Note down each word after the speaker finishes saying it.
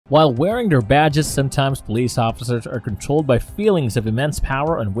While wearing their badges, sometimes police officers are controlled by feelings of immense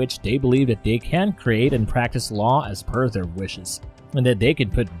power on which they believe that they can create and practice law as per their wishes, and that they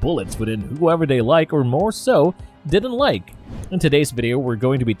can put bullets within whoever they like, or more so, didn't like. In today's video, we're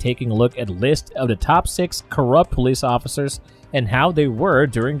going to be taking a look at a list of the top 6 corrupt police officers and how they were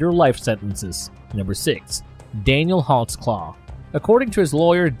during their life sentences. Number 6. Daniel Holtzclaw. According to his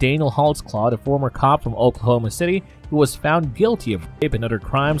lawyer, Daniel Holtzclaw, the former cop from Oklahoma City, who was found guilty of rape and other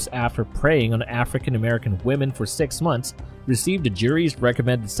crimes after preying on African-American women for 6 months, received the jury's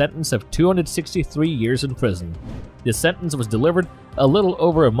recommended sentence of 263 years in prison. The sentence was delivered a little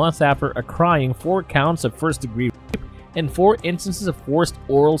over a month after accruing 4 counts of first-degree rape and 4 instances of forced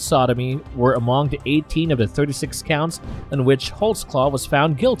oral sodomy were among the 18 of the 36 counts on which Holtzclaw was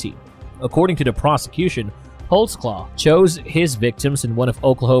found guilty. According to the prosecution, Holtzclaw chose his victims in one of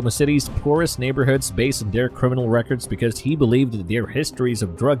Oklahoma City's poorest neighborhoods based on their criminal records because he believed that their histories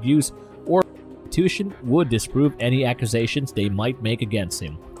of drug use or prostitution would disprove any accusations they might make against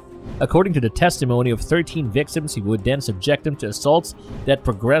him. According to the testimony of 13 victims, he would then subject them to assaults that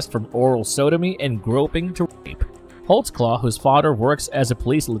progressed from oral sodomy and groping to rape. Holtzclaw, whose father works as a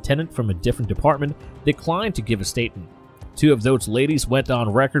police lieutenant from a different department, declined to give a statement. 2 of those ladies went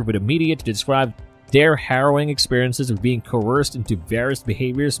on record with the media to describe their harrowing experiences of being coerced into various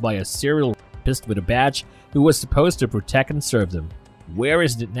behaviors by a serial rapist with a badge who was supposed to protect and serve them. "Where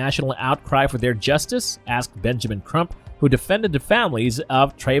is the national outcry for their justice?" asked Benjamin Crump, who defended the families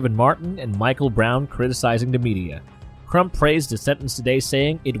of Trayvon Martin and Michael Brown, criticizing the media. Crump praised the sentence today,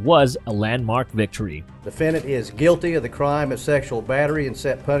 saying it was a landmark victory. Defendant is guilty of the crime of sexual battery and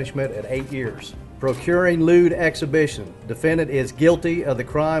set punishment at 8 years. Procuring lewd exhibition. Defendant is guilty of the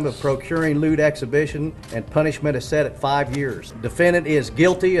crime of procuring lewd exhibition and punishment is set at 5 years. Defendant is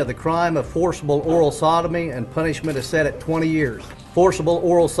guilty of the crime of forcible oral sodomy and punishment is set at 20 years. Forcible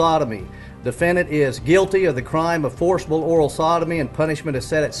oral sodomy. Defendant is guilty of the crime of forcible oral sodomy and punishment is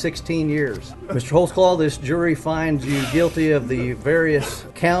set at 16 years. Mr. Holtzclaw, this jury finds you guilty of the various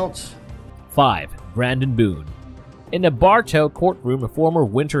counts. 5. Brandon Boone. In the Bartow courtroom, a former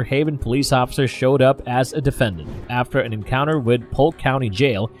Winter Haven police officer showed up as a defendant. After an encounter with Polk County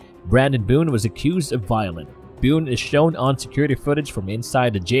Jail, Brandon Boone was accused of violence. Boone is shown on security footage from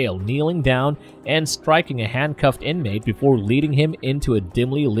inside the jail, kneeling down and striking a handcuffed inmate before leading him into a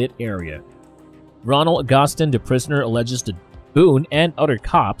dimly lit area. Ronald Augustin, the prisoner, alleges that Boone and other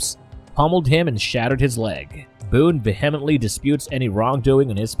cops pummeled him and shattered his leg. Boone vehemently disputes any wrongdoing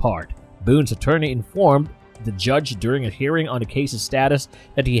on his part. Boone's attorney informed the judge during a hearing on the case's status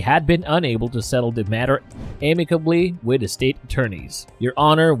that he had been unable to settle the matter amicably with the state attorneys. "Your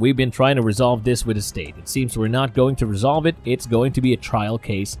Honor, we've been trying to resolve this with the state. It seems we're not going to resolve it. It's going to be a trial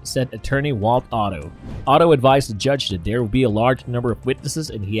case," said attorney Walt Otto. Otto advised the judge that there will be a large number of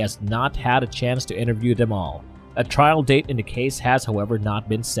witnesses and he has not had a chance to interview them all. A trial date in the case has, however, not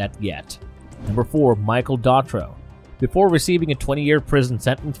been set yet. Number 4. Michael Daughtro. Before receiving a 20-year prison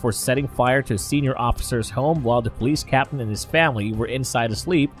sentence for setting fire to a senior officer's home while the police captain and his family were inside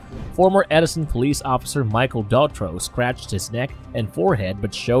asleep, former Edison police officer Michael Daughtro scratched his neck and forehead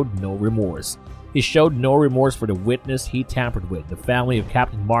but showed no remorse. He showed no remorse for the witness he tampered with, the family of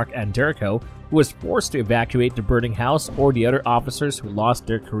Captain Mark Anderko, who was forced to evacuate the burning house, or the other officers who lost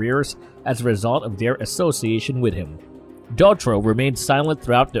their careers as a result of their association with him. Daughtro remained silent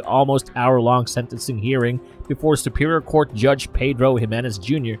throughout the almost hour-long sentencing hearing before Superior Court Judge Pedro Jimenez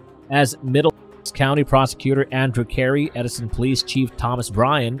Jr. as Middle County Prosecutor Andrew Carey, Edison Police Chief Thomas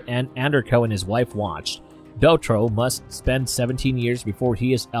Bryan, and Anderko and his wife watched. Daughtro must spend 17 years before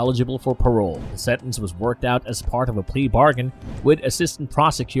he is eligible for parole. The sentence was worked out as part of a plea bargain with Assistant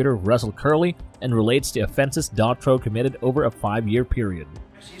Prosecutor Russell Curley and relates to offenses Daughtro committed over a 5-year period.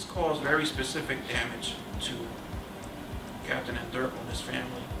 He's caused very specific damage to Captain Anderko and his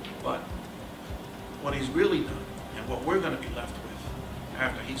family, but what he's really done, and what we're going to be left with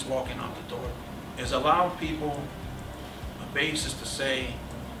after he's walking out the door, is allow people a basis to say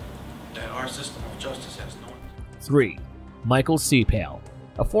that our system of justice has no. 3. Michael Sepale.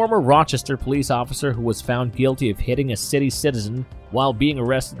 A former Rochester police officer who was found guilty of hitting a city citizen while being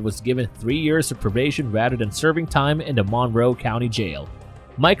arrested was given 3 years of probation rather than serving time in the Monroe County Jail.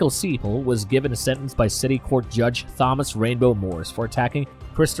 Michael Sepale was given a sentence by City Court Judge Thomas Rainbow Morse for attacking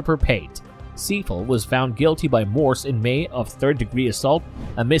Christopher Pate. Sepale was found guilty by Morse in May of third-degree assault,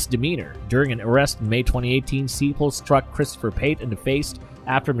 a misdemeanor. During an arrest in May 2018, Sepale struck Christopher Pate in the face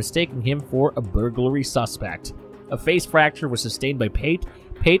after mistaking him for a burglary suspect. A face fracture was sustained by Pate.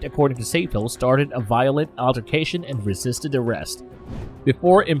 Pate, according to Sepale, started a violent altercation and resisted arrest.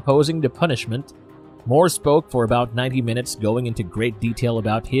 Before imposing the punishment, Moore spoke for about 90 minutes, going into great detail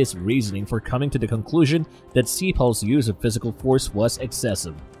about his reasoning for coming to the conclusion that Siefel's use of physical force was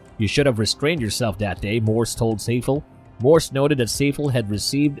excessive. "You should have restrained yourself that day," Morse told Siefel. Morse noted that Siefel had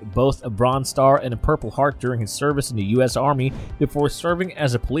received both a Bronze Star and a Purple Heart during his service in the U.S. Army before serving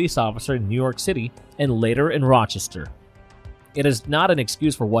as a police officer in New York City and later in Rochester. "It is not an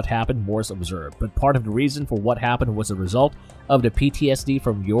excuse for what happened," Morse observed, "but part of the reason for what happened was a result of the PTSD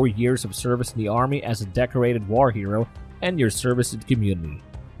from your years of service in the Army as a decorated war hero and your service to the community."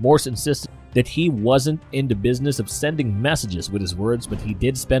 Morse insisted that he wasn't in the business of sending messages with his words, but he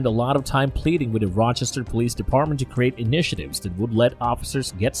did spend a lot of time pleading with the Rochester Police Department to create initiatives that would let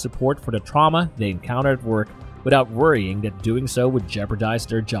officers get support for the trauma they encountered at work without worrying that doing so would jeopardize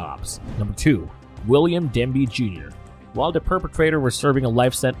their jobs. Number 2. William Demby Jr. While the perpetrator was serving a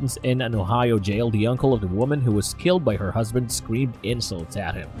life sentence in an Ohio jail, the uncle of the woman who was killed by her husband screamed insults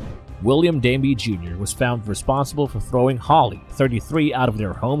at him. William Demby Jr. was found responsible for throwing Holly, 33, out of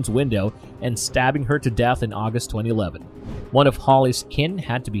their home's window and stabbing her to death in August 2011. One of Holly's kin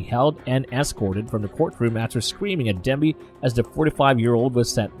had to be held and escorted from the courtroom after screaming at Demby as the 45-year-old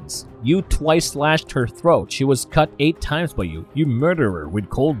was sentenced. "You twice slashed her throat. She was cut 8 times by you. You murderer with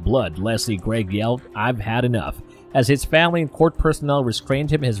cold blood," Leslie Gregg yelled. "I've had enough." As his family and court personnel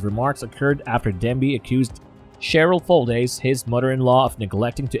restrained him, his remarks occurred after Demby accused Cheryl Foldays, his mother-in-law, of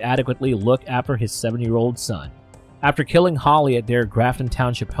neglecting to adequately look after his 7-year-old son. After killing Holly at their Grafton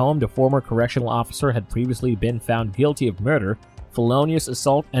Township home, the former correctional officer had previously been found guilty of murder, felonious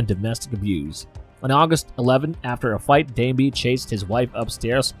assault, and domestic abuse. On August 11, after a fight, Demby chased his wife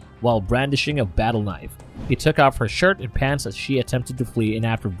upstairs while brandishing a battle knife. He took off her shirt and pants as she attempted to flee, and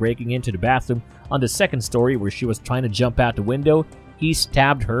after breaking into the bathroom on the second story where she was trying to jump out the window, he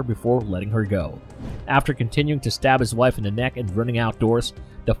stabbed her before letting her go. After continuing to stab his wife in the neck and running outdoors,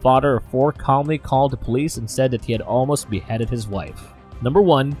 the father of 4 calmly called the police and said that he had almost beheaded his wife. Number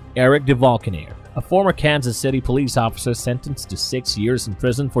 1. Eric DeValkenaer. A former Kansas City police officer sentenced to 6 years in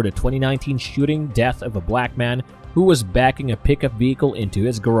prison for the 2019 shooting death of a black man who was backing a pickup vehicle into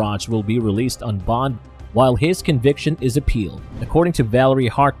his garage will be released on bond while his conviction is appealed. According to Valerie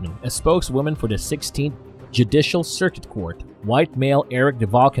Hartman, a spokeswoman for the 16th Judicial Circuit Court, white male Eric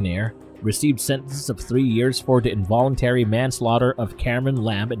DeValkenaer received sentences of 3 years for the involuntary manslaughter of Cameron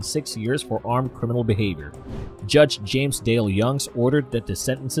Lamb and 6 years for armed criminal behavior. Judge James Dale Youngs ordered that the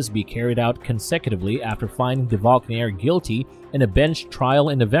sentences be carried out consecutively after finding DeValkenaer guilty in a bench trial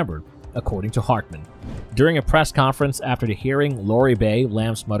in November, according to Hartman. During a press conference after the hearing, Lori Bay,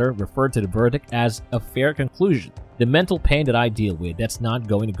 Lamb's mother, referred to the verdict as a fair conclusion. "The mental pain that I deal with, that's not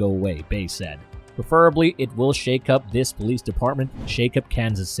going to go away," Bay said. "Preferably, it will shake up this police department, shake up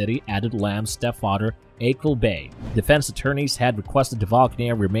Kansas City," added Lamb's stepfather, April Bay. Defense attorneys had requested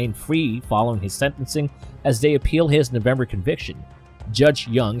DeValkenaer remain free following his sentencing as they appeal his November conviction. Judge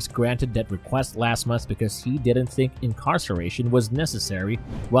Youngs granted that request last month because he didn't think incarceration was necessary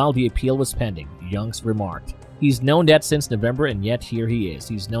while the appeal was pending, Youngs remarked. "He's known that since November, and yet here he is.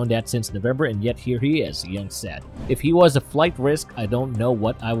 He's known that since November, and yet here he is," Youngs said. "If he was a flight risk, I don't know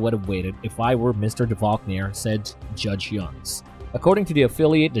what I would have waited if I were Mr. DeValkenaer," said Judge Youngs. According to the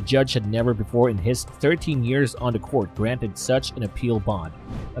affiliate, the judge had never before in his 13 years on the court granted such an appeal bond.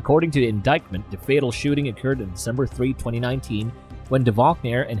 According to the indictment, the fatal shooting occurred on December 3, 2019, when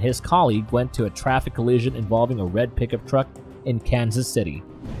DeValkenaer and his colleague went to a traffic collision involving a red pickup truck in Kansas City.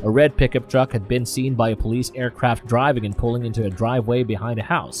 A red pickup truck had been seen by a police aircraft driving and pulling into a driveway behind a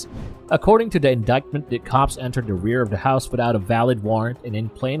house. According to the indictment, the cops entered the rear of the house without a valid warrant and in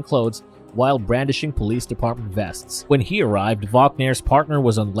plain clothes while brandishing police department vests. When he arrived, DeValkenaer's partner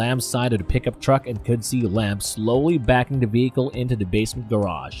was on Lamb's side of the pickup truck and could see Lamb slowly backing the vehicle into the basement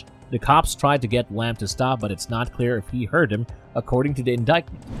garage. The cops tried to get Lamb to stop, but it's not clear if he heard him, according to the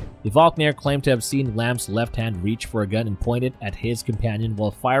indictment. DeValkenaer claimed to have seen Lamb's left hand reach for a gun and point it at his companion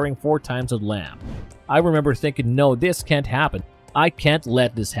while firing 4 times at Lamb. "I remember thinking, no, this can't happen. I can't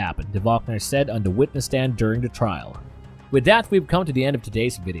let this happen," DeValkenaer said on the witness stand during the trial. With that, we've come to the end of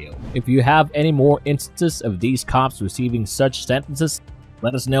today's video. If you have any more instances of these cops receiving such sentences,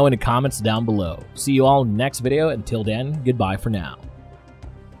 let us know in the comments down below. See you all in the next video. Until then, goodbye for now.